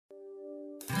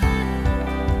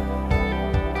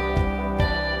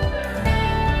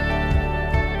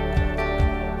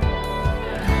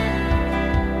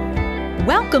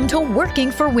Welcome to Working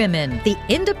for Women, the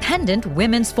Independent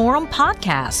Women's Forum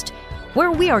podcast, where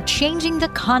we are changing the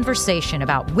conversation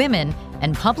about women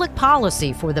and public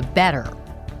policy for the better.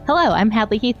 Hello, I'm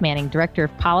Hadley Heath Manning, Director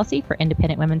of Policy for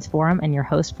Independent Women's Forum and your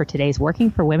host for today's Working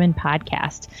for Women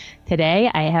podcast. Today,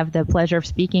 I have the pleasure of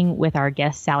speaking with our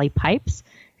guest, Sally Pipes,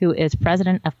 who is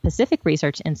president of Pacific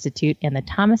Research Institute and the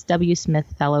Thomas W. Smith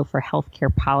Fellow for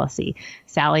Healthcare Policy.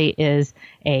 Sally is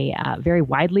a very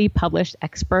widely published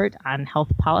expert on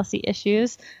health policy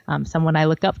issues, someone I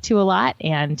look up to a lot,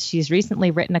 and she's recently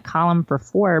written a column for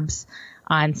Forbes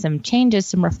on some changes,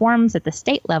 some reforms at the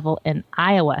state level in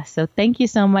Iowa. So thank you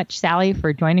so much, Sally,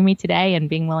 for joining me today and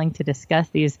being willing to discuss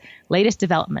these latest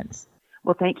developments.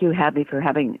 Well, thank you, Hadley, for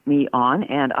having me on,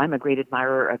 and I'm a great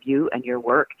admirer of you and your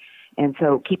work. And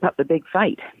so keep up the big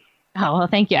fight. Oh, well,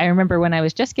 thank you. I remember when I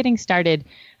was just getting started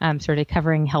sort of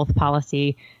covering health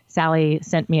policy, Sally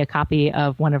sent me a copy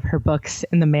of one of her books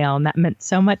in the mail, and that meant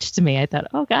so much to me. I thought,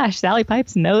 oh, gosh, Sally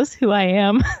Pipes knows who I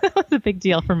am. That was a big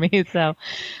deal for me. So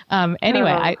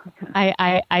anyway,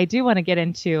 I do want to get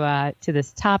into to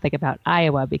this topic about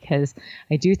Iowa, because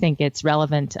I do think it's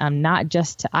relevant not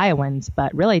just to Iowans,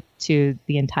 but really to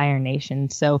the entire nation.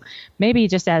 So maybe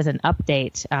just as an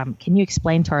update, can you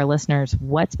explain to our listeners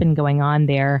what's been going on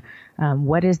there?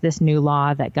 What is this new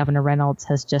law that Governor Reynolds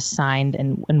has just signed,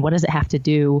 and what does it have to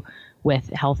do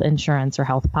with health insurance or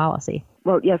health policy?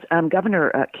 Well, yes,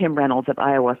 Governor Kim Reynolds of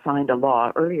Iowa signed a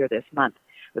law earlier this month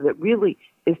that really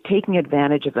is taking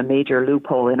advantage of a major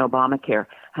loophole in Obamacare.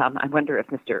 I wonder if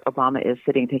Mr. Obama is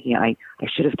sitting thinking, I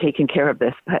should have taken care of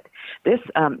this. But this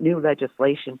new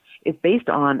legislation is based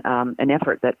on an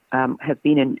effort that has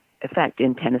been in effect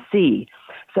in Tennessee.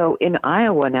 So in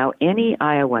Iowa now, any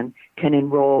Iowan can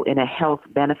enroll in a health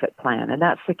benefit plan. And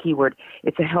that's the key word.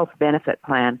 It's a health benefit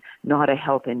plan, not a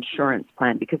health insurance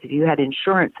plan. Because if you had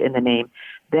insurance in the name,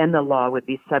 then the law would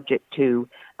be subject to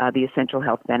the essential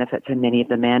health benefits and many of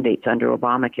the mandates under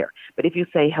Obamacare. But if you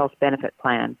say health benefit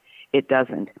plan, it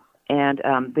doesn't. And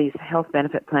this health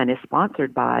benefit plan is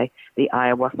sponsored by the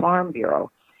Iowa Farm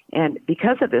Bureau. And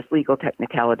because of this legal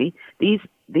technicality, these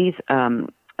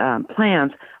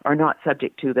plans are not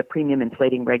subject to the premium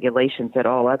inflating regulations that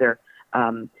all other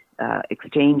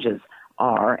exchanges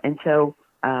are. And so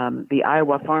the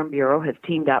Iowa Farm Bureau has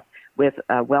teamed up with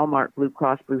Wellmark Blue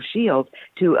Cross Blue Shield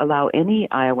to allow any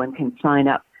Iowan can sign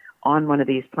up on one of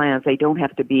these plans. They don't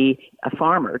have to be a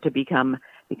farmer to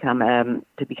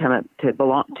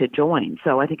join.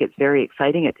 So I think it's very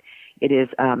exciting. It is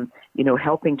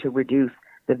helping to reduce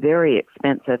the very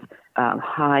expensive,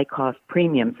 high-cost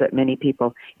premiums that many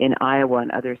people in Iowa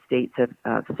and other states have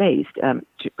faced.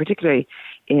 Particularly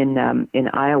in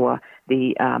Iowa,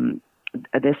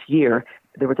 this year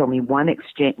there was only one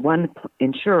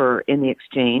insurer in the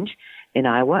exchange in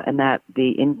Iowa, and that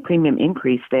the premium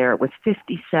increase there was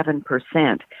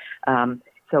 57%.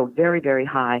 So very, very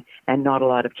high, and not a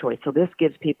lot of choice. So this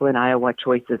gives people in Iowa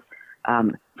choices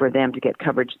for them to get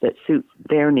coverage that suits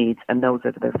their needs and those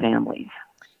of their families.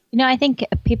 You know, I think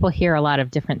people hear a lot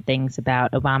of different things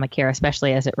about Obamacare,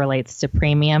 especially as it relates to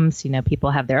premiums. You know,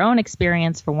 people have their own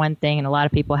experience for one thing, and a lot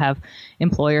of people have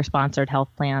employer-sponsored health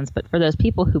plans. But for those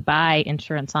people who buy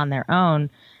insurance on their own,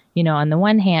 you know, on the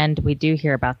one hand, we do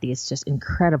hear about these just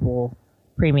incredible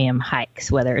premium hikes,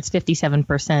 whether it's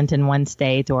 57% in one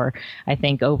state, or I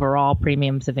think overall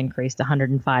premiums have increased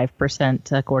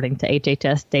 105% according to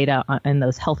HHS data in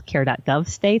those healthcare.gov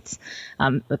states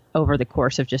over the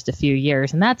course of just a few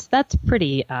years. And that's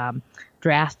pretty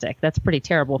drastic. That's pretty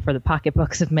terrible for the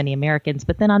pocketbooks of many Americans.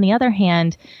 But then on the other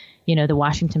hand, you know, the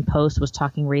Washington Post was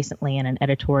talking recently in an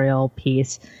editorial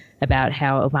piece about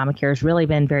how Obamacare has really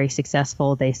been very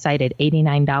successful. They cited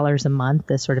 $89 a month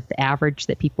as sort of the average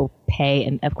that people pay.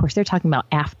 And of course, they're talking about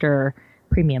after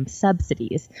premium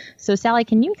subsidies. So Sally,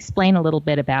 can you explain a little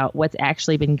bit about what's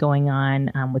actually been going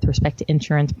on with respect to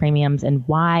insurance premiums, and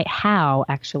how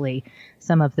actually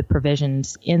some of the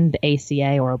provisions in the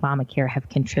ACA or Obamacare have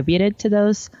contributed to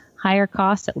those higher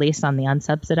costs, at least on the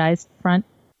unsubsidized front?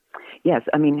 Yes,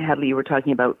 I mean, Hadley, you were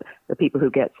talking about the people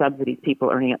who get subsidies. People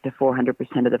earning up to 400%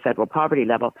 of the federal poverty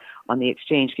level on the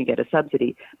exchange can get a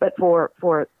subsidy. But for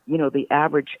the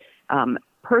average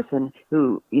person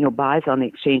who, buys on the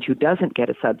exchange who doesn't get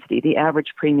a subsidy, the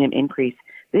average premium increase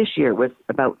this year was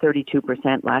about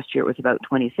 32%. Last year it was about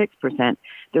 26%.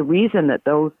 The reason that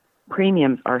those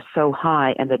premiums are so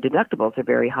high and the deductibles are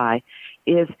very high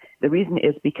is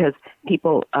because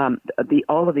people,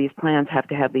 all of these plans have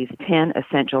to have these 10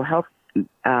 essential health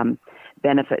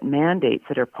benefit mandates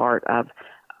that are part of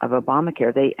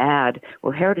Obamacare,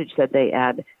 Heritage said they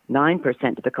add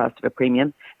 9% to the cost of a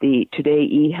premium. The Today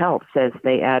eHealth says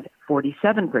they add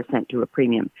 47% to a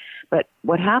premium. But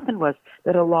what happened was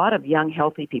that a lot of young,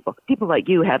 healthy people like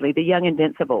you, Hadley, the young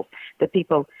invincibles, the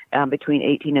people between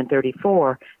 18 and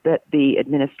 34 that the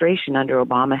administration under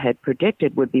Obama had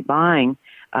predicted would be buying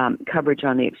coverage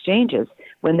on the exchanges,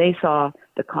 when they saw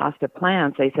the cost of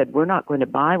plans, they said, we're not going to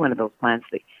buy one of those plans.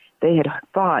 They had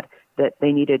thought that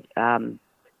they needed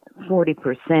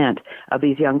 40% of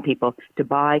these young people to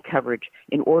buy coverage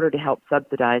in order to help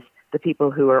subsidize the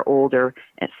people who are older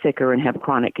and sicker and have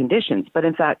chronic conditions. But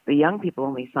in fact, the young people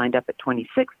only signed up at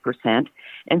 26%.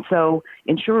 And so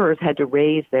insurers had to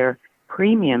raise their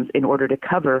premiums in order to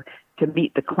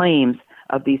meet the claims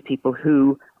of these people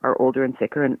who are older and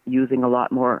sicker and using a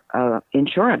lot more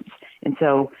insurance. And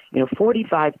so,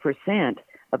 45%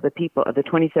 of the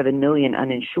 27 million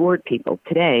uninsured people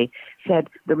today said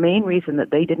the main reason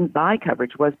that they didn't buy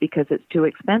coverage was because it's too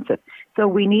expensive. So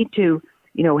we need to,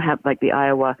 have like the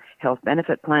Iowa Health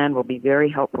Benefit Plan will be very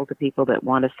helpful to people that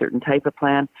want a certain type of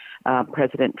plan.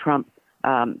 President Trump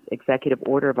executive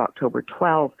order of October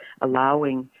 12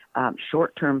 allowing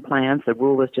short-term plans. The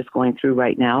rule is just going through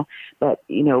right now. But,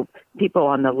 people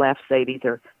on the left say these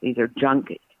are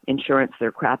junk insurance,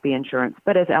 they're crappy insurance.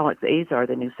 But as Alex Azar,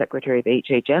 the new Secretary of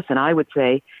HHS, and I would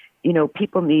say,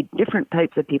 different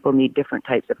types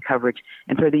of coverage.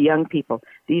 And for the young people,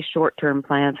 these short-term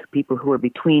plans, people who are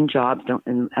between jobs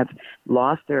and have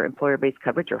lost their employer-based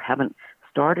coverage or haven't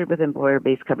started with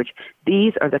employer-based coverage,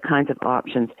 these are the kinds of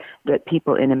options that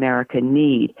people in America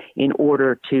need in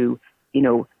order to,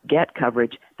 get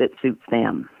coverage that suits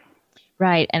them.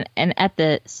 Right. And at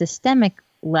the systemic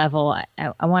level,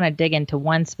 I want to dig into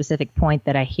one specific point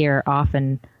that I hear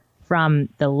often from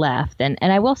the left. And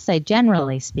I will say,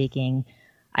 generally speaking,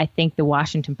 I think the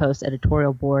Washington Post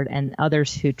editorial board and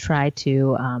others who try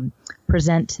to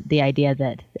present the idea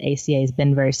that the ACA has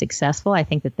been very successful, I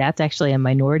think that that's actually a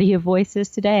minority of voices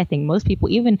today. I think most people,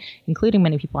 even including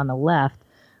many people on the left,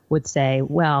 would say,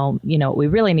 well, we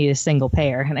really need a single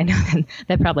payer. And I know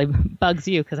that probably bugs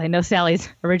you because I know Sally's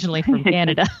originally from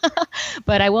Canada.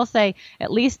 But I will say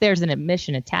at least there's an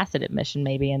admission, a tacit admission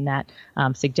maybe in that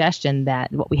suggestion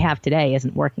that what we have today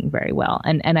isn't working very well.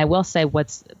 And I will say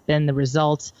what's been the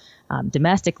result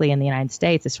domestically in the United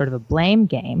States is sort of a blame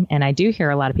game. And I do hear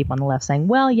a lot of people on the left saying,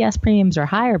 well, yes, premiums are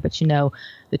higher, but,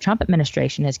 the Trump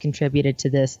administration has contributed to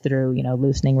this through,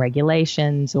 loosening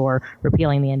regulations or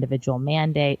repealing the individual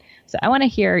mandate. So I want to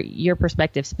hear your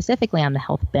perspective specifically on the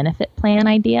health benefit plan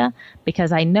idea,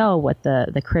 because I know what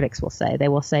the critics will say. They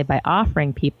will say by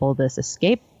offering people this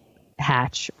escape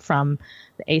hatch from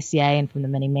the ACA and from the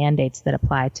many mandates that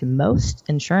apply to most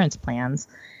insurance plans,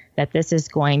 that this is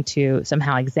going to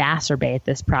somehow exacerbate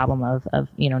this problem of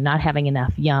not having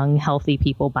enough young, healthy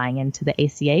people buying into the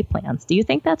ACA plans. Do you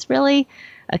think that's really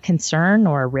a concern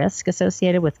or a risk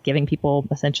associated with giving people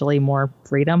essentially more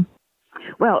freedom?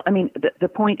 Well, the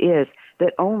point is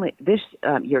that only this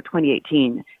year,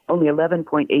 2018, only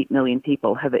 11.8 million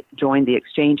people have joined the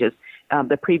exchanges.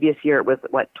 The previous year it was,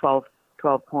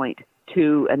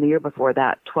 12.2, and the year before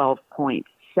that,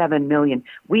 12.7 million.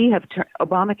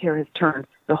 Obamacare has turned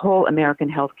the whole American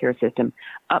healthcare system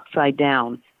upside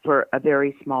down for a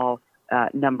very small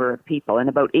number of people. And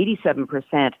about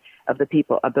 87% of the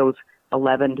people, of those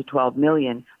 11 to 12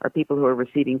 million, are people who are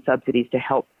receiving subsidies to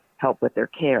help with their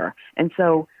care. And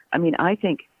so, I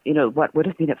think, what would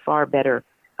have been a far better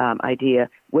idea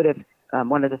would have,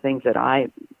 one of the things that I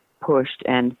pushed,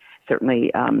 and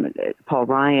certainly Paul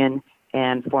Ryan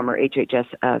and former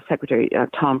HHS Secretary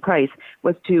Tom Price,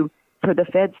 was for the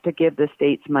feds to give the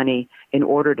states money in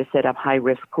order to set up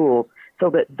high-risk pools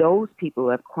so that those people who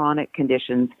have chronic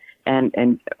conditions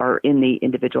and are in the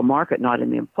individual market, not in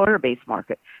the employer-based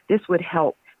market, this would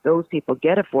help those people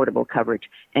get affordable coverage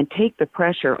and take the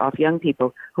pressure off young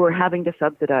people who are having to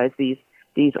subsidize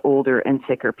these older and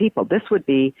sicker people. This would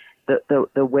be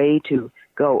the way to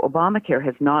go. Obamacare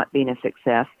has not been a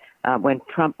success. When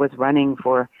Trump was running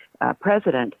for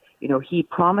president, he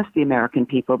promised the American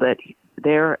people that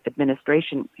their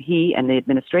administration, he and the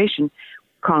administration,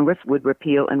 Congress would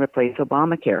repeal and replace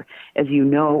Obamacare. As you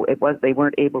know, they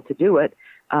weren't able to do it,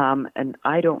 and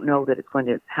I don't know that it's going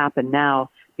to happen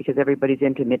now because everybody's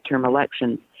into midterm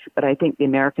elections. But I think the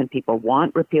American people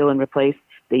want repeal and replace.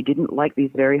 They didn't like these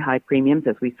very high premiums,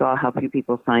 as we saw how few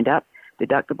people signed up.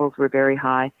 Deductibles were very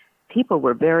high. People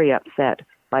were very upset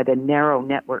by the narrow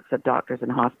networks of doctors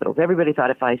and hospitals. Everybody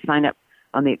thought if I sign up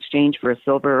on the exchange for a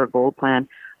silver or gold plan,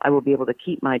 I will be able to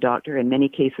keep my doctor. In many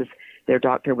cases, their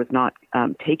doctor was not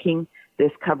taking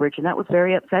this coverage, and that was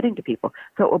very upsetting to people.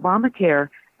 So Obamacare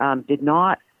did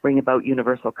not bring about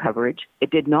universal coverage. It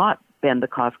did not bend the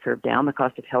cost curve down. The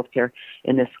cost of healthcare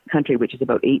in this country, which is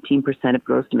about 18% of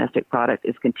gross domestic product,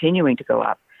 is continuing to go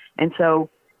up. And so,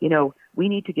 we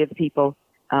need to give people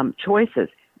choices.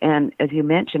 And as you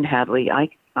mentioned, Hadley,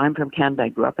 I'm from Canada. I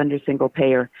grew up under single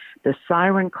payer. The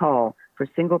siren call for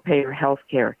single payer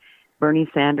healthcare, Bernie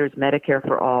Sanders, Medicare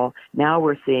for All. Now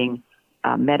we're seeing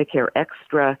Medicare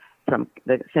Extra from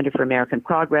the Center for American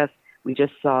Progress. We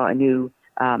just saw a new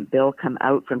bill come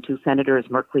out from two senators,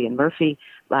 Merkley and Murphy,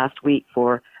 last week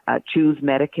for Choose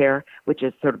Medicare, which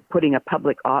is sort of putting a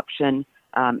public option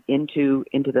into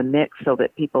the mix so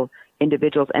that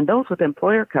individuals, and those with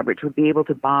employer coverage would be able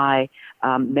to buy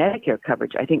Medicare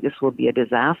coverage. I think this will be a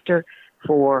disaster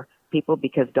for people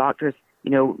because doctors,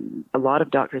 a lot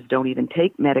of doctors don't even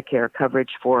take Medicare coverage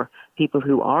for people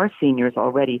who are seniors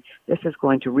already. This is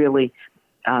going to really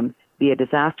be a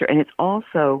disaster. And it's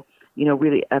also,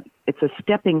 really it's a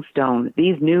stepping stone.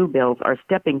 These new bills are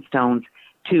stepping stones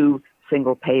to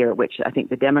single payer, which I think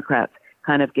the Democrats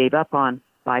kind of gave up on,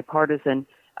 bipartisan,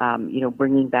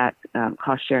 bringing back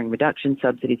cost-sharing reduction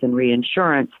subsidies and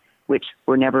reinsurance, which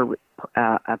were never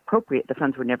appropriate. The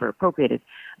funds were never appropriated.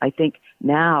 I think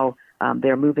now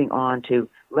they're moving on to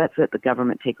let's let the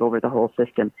government take over the whole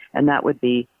system. And that would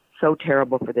be so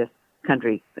terrible for this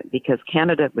country because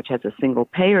Canada, which has a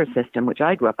single-payer system, which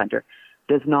I grew up under,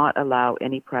 does not allow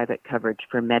any private coverage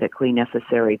for medically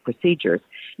necessary procedures.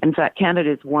 In fact,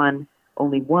 Canada is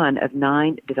only one of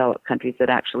 9 developed countries that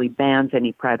actually bans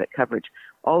any private coverage.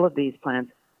 All of these plans,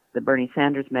 the Bernie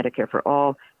Sanders Medicare for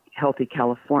All, Healthy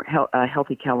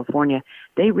California,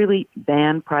 they really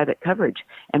ban private coverage.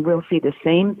 And we'll see the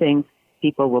same things.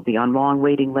 People will be on long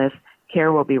waiting lists,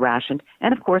 care will be rationed,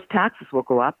 and of course taxes will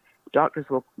go up. Doctors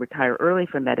will retire early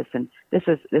from medicine. This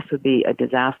would be a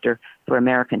disaster for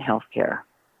American health care.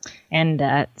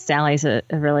 And Sally's a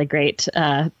really great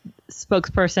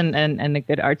spokesperson and a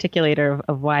good articulator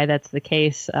of why that's the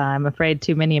case. I'm afraid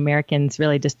too many Americans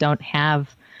really just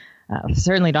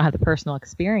certainly don't have the personal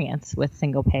experience with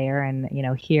single payer and,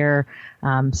 hear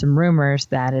some rumors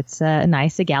that it's a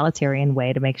nice egalitarian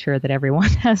way to make sure that everyone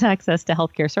has access to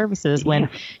healthcare services when,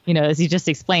 as you just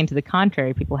explained, to the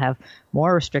contrary, people have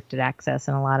more restricted access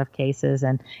in a lot of cases.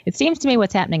 And it seems to me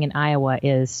what's happening in Iowa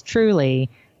is truly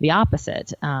the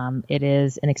opposite. It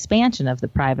is an expansion of the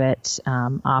private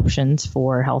options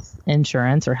for health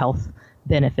insurance or health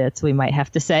benefits, we might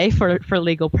have to say, for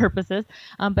legal purposes.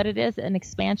 But it is an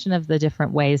expansion of the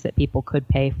different ways that people could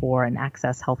pay for and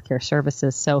access healthcare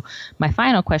services. So my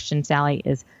final question, Sally,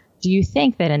 is do you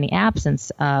think that in the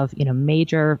absence of,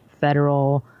 major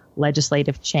federal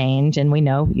legislative change, and we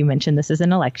know you mentioned this is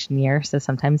an election year, so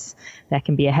sometimes that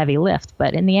can be a heavy lift,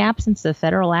 but in the absence of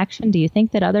federal action, do you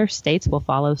think that other states will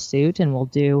follow suit and will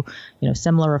do,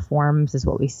 similar reforms as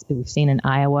what we've seen in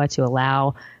Iowa to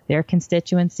allow their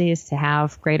constituencies to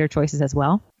have greater choices as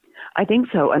well? I think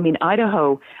so. I mean,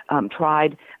 Idaho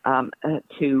tried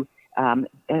to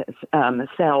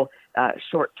sell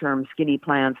short-term skinny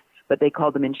plans, but they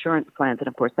called them insurance plans, and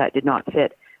of course that did not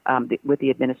fit with the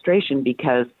administration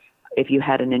because if you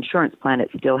had an insurance plan, it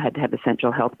still had to have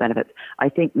essential health benefits. I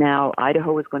think now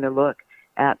Idaho is going to look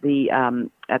at the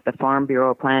Farm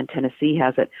Bureau plan. Tennessee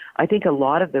has it. I think a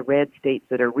lot of the red states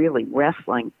that are really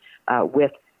wrestling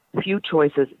with few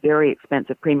choices, very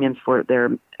expensive premiums for their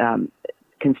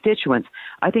constituents,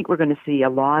 I think we're going to see a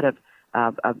lot of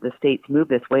the states move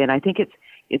this way. And I think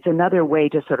it's another way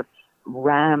to sort of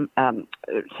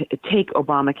take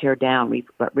Obamacare down. We've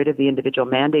got rid of the individual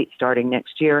mandate starting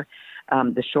next year.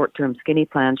 The short-term skinny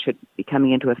plans should be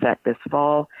coming into effect this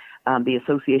fall. The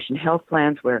association health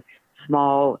plans where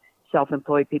small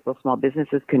self-employed people, small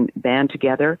businesses can band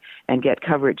together and get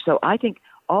coverage. So I think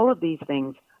all of these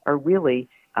things are really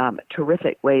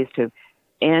terrific ways to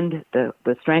end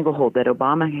the stranglehold that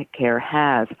Obamacare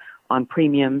has on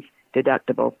premiums,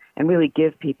 deductibles, and really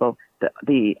give people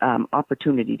the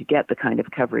opportunity to get the kind of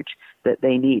coverage that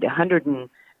they need.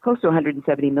 Close to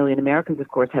 170 million Americans, of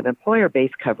course, have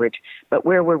employer-based coverage, but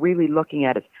where we're really looking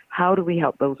at is how do we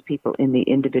help those people in the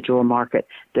individual market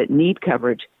that need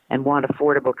coverage and want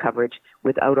affordable coverage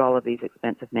without all of these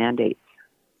expensive mandates.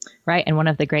 Right. And one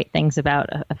of the great things about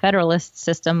a federalist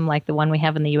system like the one we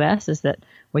have in the U.S. is that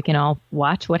we can all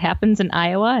watch what happens in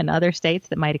Iowa and other states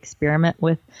that might experiment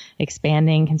with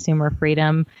expanding consumer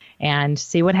freedom and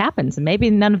see what happens. And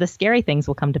maybe none of the scary things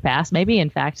will come to pass. Maybe,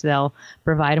 in fact, they'll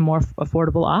provide a more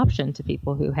affordable option to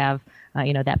people who have,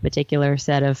 that particular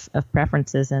set of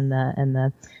preferences in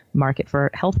the market for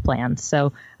health plans.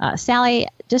 So, Sally,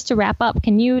 just to wrap up,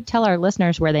 can you tell our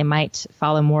listeners where they might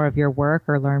follow more of your work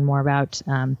or learn more about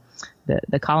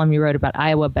the column you wrote about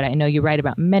Iowa, but I know you write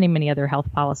about many, many other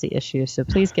health policy issues. So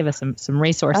please give us some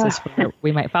resources for where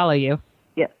we might follow you.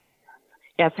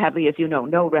 Yes, Hadley, as you know,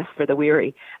 no rest for the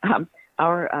weary.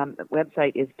 Our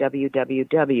website is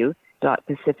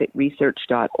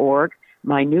www.pacificresearch.org.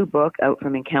 My new book, out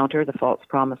from Encounter, The False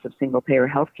Promise of Single-Payer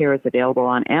Healthcare, is available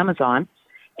on Amazon.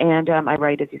 And I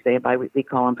write, as you say, a biweekly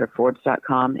column for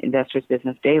Forbes.com, Investors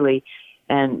Business Daily,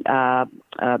 and a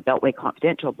Beltway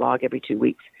Confidential blog every 2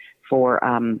 weeks for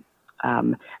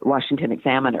Washington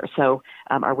Examiner. So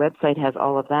our website has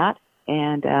all of that.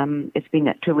 And it's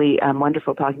been truly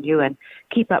wonderful talking to you. And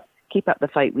keep up the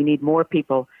fight. We need more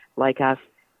people like us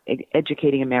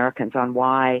educating Americans on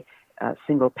why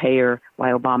single payer,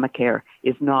 why Obamacare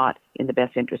is not in the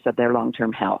best interest of their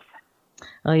long-term health.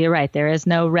 Well, you're right. There is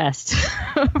no rest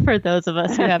for those of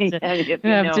us who have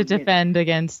to defend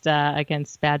against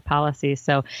bad policy.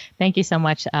 So thank you so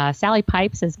much. Sally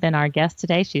Pipes has been our guest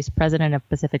today. She's president of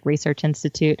Pacific Research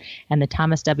Institute and the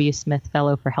Thomas W. Smith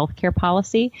Fellow for Healthcare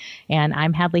Policy. And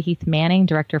I'm Hadley Heath Manning,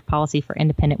 Director of Policy for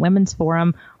Independent Women's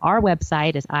Forum. Our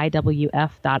website is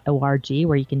iwf.org,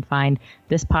 where you can find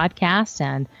this podcast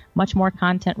and much more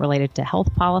content related to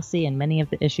health policy and many of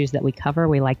the issues that we cover.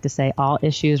 We like to say all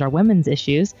issues are women's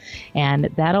issues. And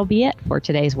that'll be it for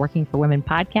today's Working for Women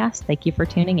podcast. Thank you for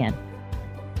tuning in.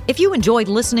 If you enjoyed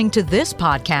listening to this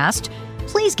podcast,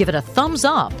 please give it a thumbs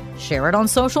up, share it on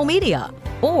social media,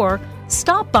 or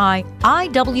stop by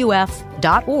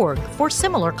iwf.org for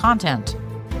similar content.